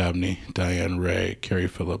 Philip Dabney, Diane Ray, Carrie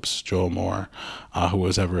Phillips, Joel Moore, who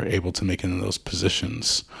was ever able to make it in those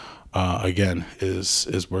positions, again,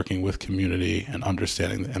 is working with community and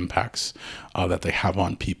understanding the impacts that they have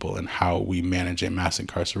on people and how we manage a mass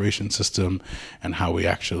incarceration system and how we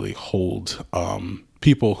actually hold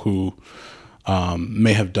people who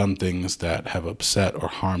may have done things that have upset or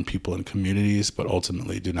harmed people in communities, but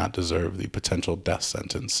ultimately do not deserve the potential death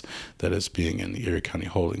sentence that is being in the Erie County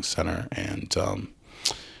Holding Center and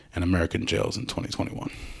American jails in 2021.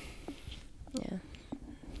 Yeah.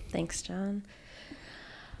 Thanks, John.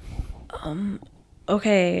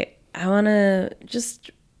 Okay, I want to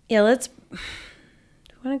let's, do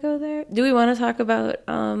we want to go there? Do we want to talk about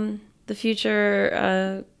the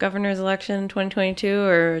future governor's election 2022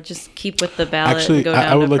 or just keep with the ballot? Actually, and go down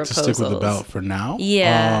I would to like proposals? to stick with the ballot for now.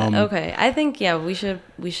 Yeah, okay. I think, we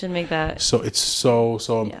should make that. So it's so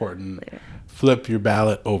important. Later. Flip your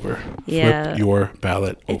ballot over. Yeah. Flip your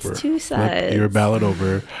ballot over. It's two sides. Flip your ballot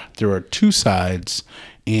over. There are two sides.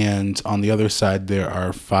 And on the other side, there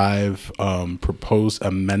are 5 proposed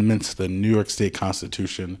amendments to the New York State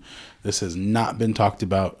Constitution. This has not been talked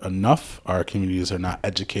about enough. Our communities are not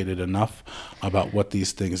educated enough about what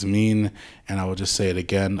these things mean. And I will just say it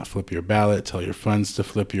again, flip your ballot. Tell your friends to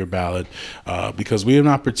flip your ballot because we have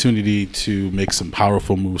an opportunity to make some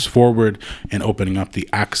powerful moves forward in opening up the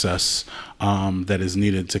access that is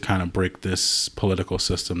needed to kind of break this political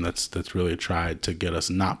system that's really tried to get us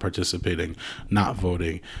not participating, not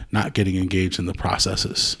voting, not getting engaged in the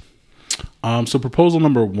processes. So proposal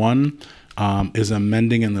number 1 is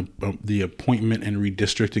amending in the appointment and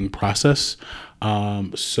redistricting process.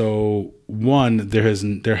 So one,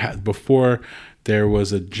 before there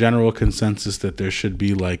was a general consensus that there should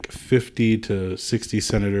be like 50 to 60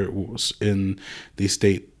 senators in the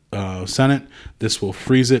state Senate. This will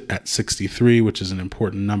freeze it at 63, which is an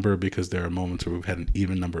important number because there are moments where we've had an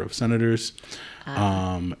even number of senators.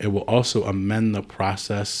 It will also amend the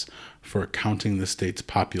process for counting the state's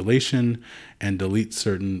population and delete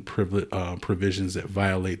certain provisions that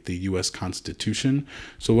violate the U.S. Constitution.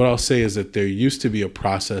 So what I'll say is that there used to be a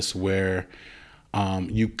process where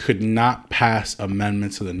you could not pass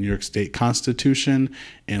amendments to the New York State Constitution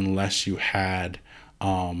unless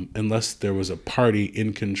there was a party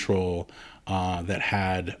in control that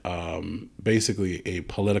had basically a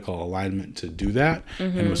political alignment to do that,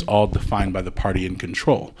 and it was all defined by the party in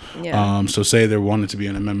control. Yeah. So say there wanted to be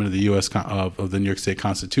an amendment of the U.S. of the New York State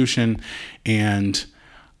Constitution, and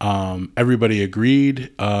everybody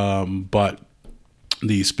agreed, but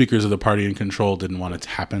the speakers of the party in control didn't want it to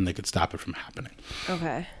happen. They could stop it from happening.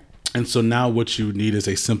 Okay. And so now what you need is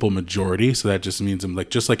a simple majority. So that just means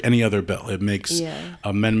just like any other bill, it makes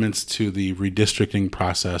amendments to the redistricting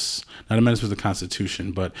process, not amendments to the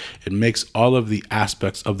Constitution, but it makes all of the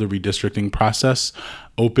aspects of the redistricting process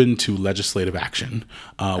open to legislative action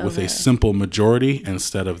with a simple majority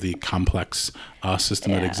instead of the complex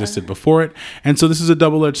system that existed before it. And so this is a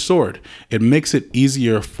double-edged sword. It makes it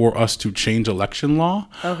easier for us to change election law.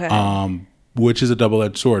 Which is a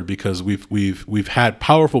double-edged sword, because we've had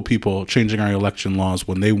powerful people changing our election laws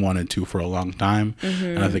when they wanted to for a long time,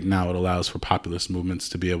 and I think now it allows for populist movements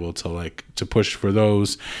to be able to push for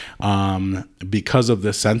those. Because of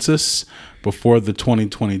the census, before the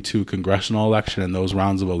 2022 congressional election and those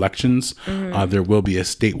rounds of elections, there will be a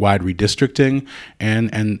statewide redistricting,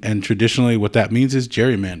 and traditionally what that means is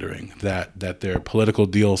gerrymandering, that their political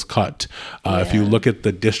deals cut. If you look at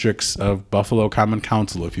the districts of Buffalo Common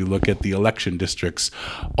Council, if you look at the election districts,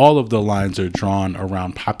 all of the lines are drawn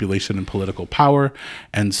around population and political power.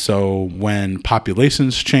 And so when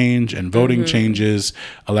populations change and voting changes,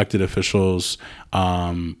 elected officials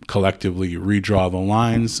collectively redraw the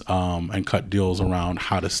lines and cut deals around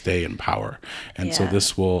how to stay in power. And so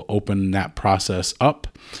this will open that process up.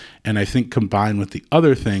 And I think combined with the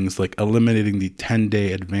other things like eliminating the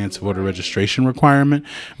 10-day advance voter registration requirement,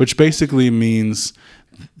 which basically means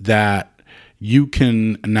that you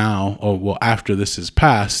can now, after this is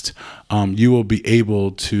passed, you will be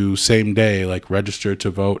able to same day register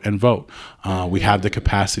to vote and vote. We have the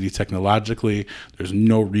capacity technologically. There's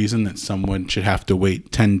no reason that someone should have to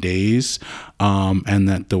wait 10 days, and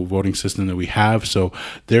that the voting system that we have. So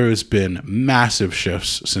there has been massive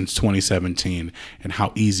shifts since 2017 in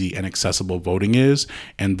how easy and accessible voting is.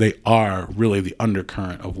 And they are really the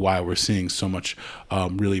undercurrent of why we're seeing so much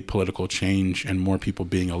really political change and more people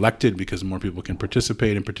being elected, because more people can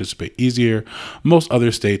participate and participate easier. Most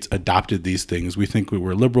other states adopted these things. We think we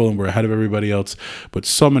were liberal and we're ahead of everybody else, but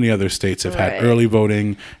so many other states have had early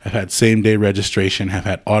voting, have had same-day registration, have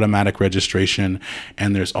had automatic registration,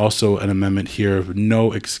 and there's also an amendment here of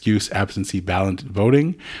no excuse absentee ballot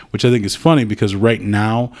voting, which I think is funny because right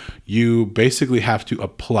now you basically have to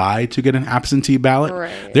apply to get an absentee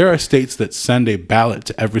ballot. There are states that send a ballot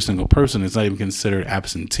to every single person. It's not even considered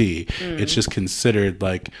absentee. It's just considered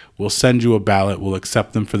we'll send you a ballot, we'll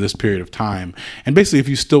accept them for this period of time. And basically, if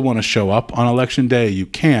you still want to show up on election day, you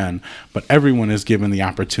can, but everyone is given the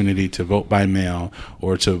opportunity to vote by mail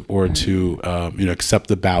or to accept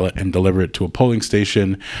the ballot and deliver it to a polling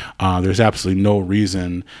station. There's absolutely no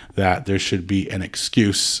reason that there should be an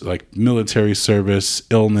excuse like military service,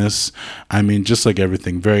 illness. I mean, just like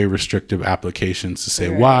everything, very restrictive applications to say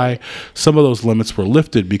why. Some of those limits were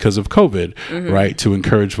lifted because of COVID, right, to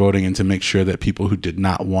encourage voting and to make sure that people who did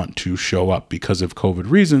not want to show up because of COVID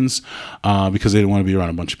reasons, because they didn't want to be around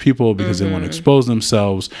a bunch of people, because they want to expose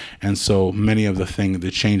themselves. And so many of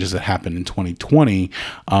the changes that happened in 2020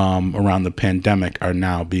 around the pandemic are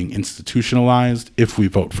now being institutionalized if we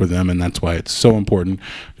vote for them. And that's why it's so important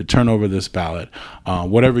to turn over this ballot.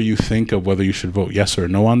 Whatever you think of whether you should vote yes or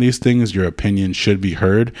no on these things, your opinion should be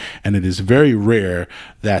heard. And it is very rare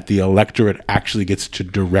that the electorate actually gets to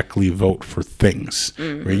directly vote for things.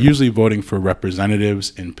 We're usually voting for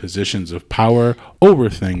representatives in positions of power over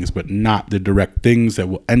things, but not the direct things that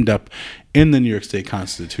will end up in the New York State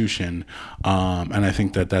Constitution. And I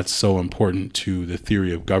think that that's so important to the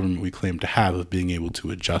theory of government we claim to have, of being able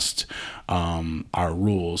to adjust our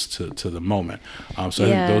rules to the moment. So I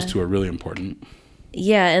think those two are really important.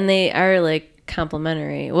 Yeah, and they are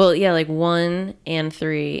complementary. Well, 1 and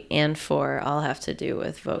 3 and 4 all have to do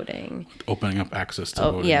with voting. Opening up access to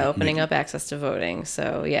voting. Yeah, opening up access to voting.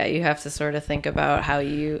 So, you have to sort of think about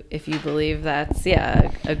if you believe that's,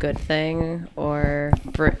 a good thing or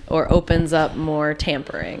opens up more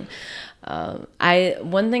tampering.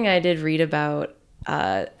 One thing I did read about,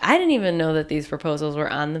 I didn't even know that these proposals were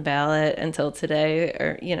on the ballot until today,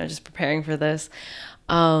 or, just preparing for this.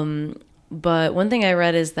 But one thing I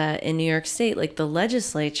read is that in New York State, the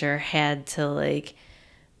legislature had to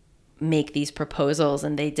make these proposals,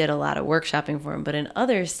 and they did a lot of workshopping for them. But in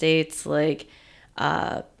other states,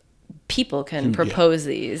 people can propose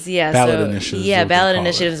these. Ballot initiatives. Ballot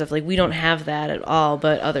initiatives of we don't have that at all,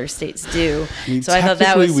 but other states do. So I thought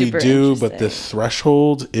that was super interesting. But the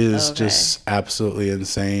threshold is just absolutely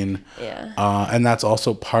insane. Yeah. And that's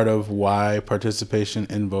also part of why participation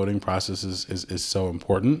in voting processes is so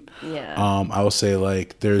important. Yeah. I will say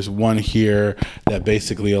there's one here that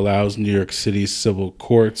basically allows New York City civil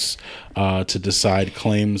courts to decide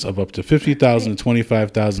claims of up to $50,000 to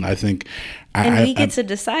 $25,000. I think. And we get to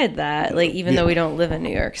decide that, even though we don't live in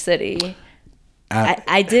New York City.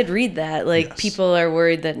 I did read that. Like, Yes. people are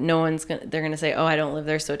worried that they're gonna say, oh, I don't live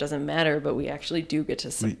there, so it doesn't matter. But we actually do get to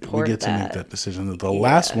we support get to make that. that decision. The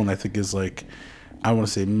last one I think is like, I want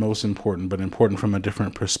to say most important, but important from a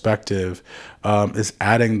different perspective, is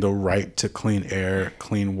adding the right to clean air,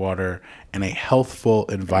 clean water, and a healthful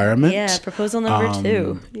environment. Yeah, proposal number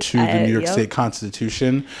 2. To the New York State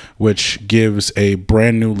Constitution, which gives a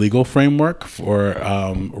brand new legal framework for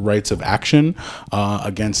rights of action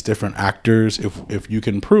against different actors. If you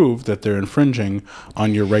can prove that they're infringing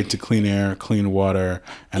on your right to clean air, clean water,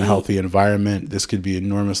 and a healthy environment, this could be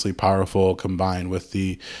enormously powerful, combined with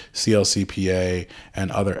the CLCPA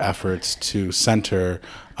and other efforts to center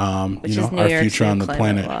our future on the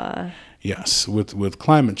planet. Law. Yes, with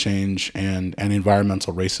climate change and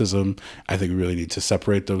environmental racism, I think we really need to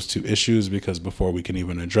separate those two issues, because before we can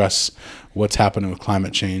even address what's happening with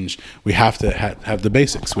climate change, we have to have the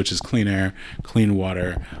basics, which is clean air, clean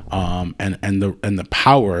water, and the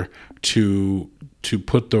power to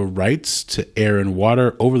put the rights to air and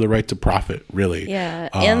water over the right to profit, really. Yeah,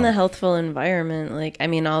 and the healthful environment. Like, I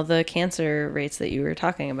mean, all the cancer rates that you were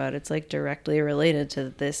talking about, it's like directly related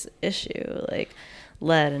to this issue. Like,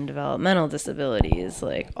 lead and developmental disabilities,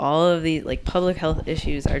 like all of these, like, public health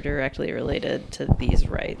issues are directly related to these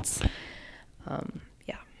rights. And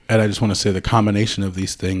I just want to say the combination of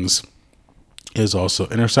these things is also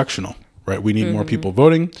intersectional, right? We need more people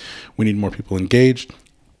voting, we need more people engaged,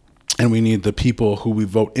 and we need the people who we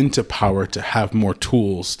vote into power to have more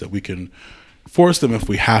tools that we can force them, if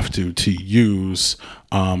we have to use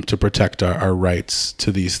to protect our rights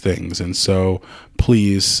to these things. And so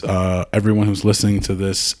please, everyone who's listening to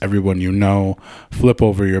this, everyone you know, flip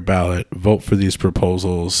over your ballot, vote for these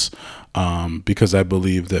proposals, because I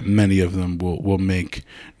believe that many of them will make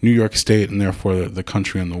New York State, and therefore the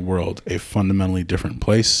country and the world, a fundamentally different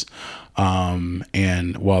place.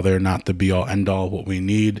 And while they're not the be all end all what we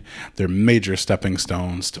need, they're major stepping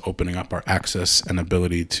stones to opening up our access and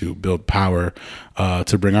ability to build power,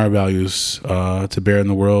 to bring our values to bear in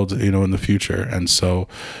the world, in the future. And so,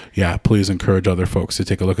 please encourage other folks to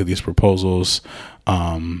take a look at these proposals,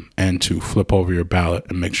 and to flip over your ballot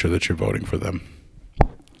and make sure that you're voting for them.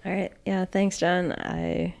 All right. Yeah. Thanks, John.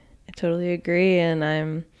 I totally agree. And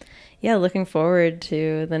I'm, looking forward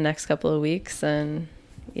to the next couple of weeks and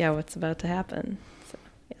what's about to happen. So,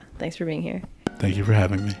 thanks for being here. Thank you for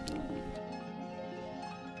having me.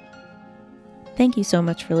 Thank you so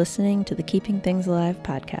much for listening to the Keeping Things Alive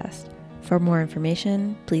podcast. For more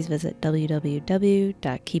information, please visit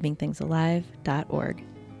www.keepingthingsalive.org.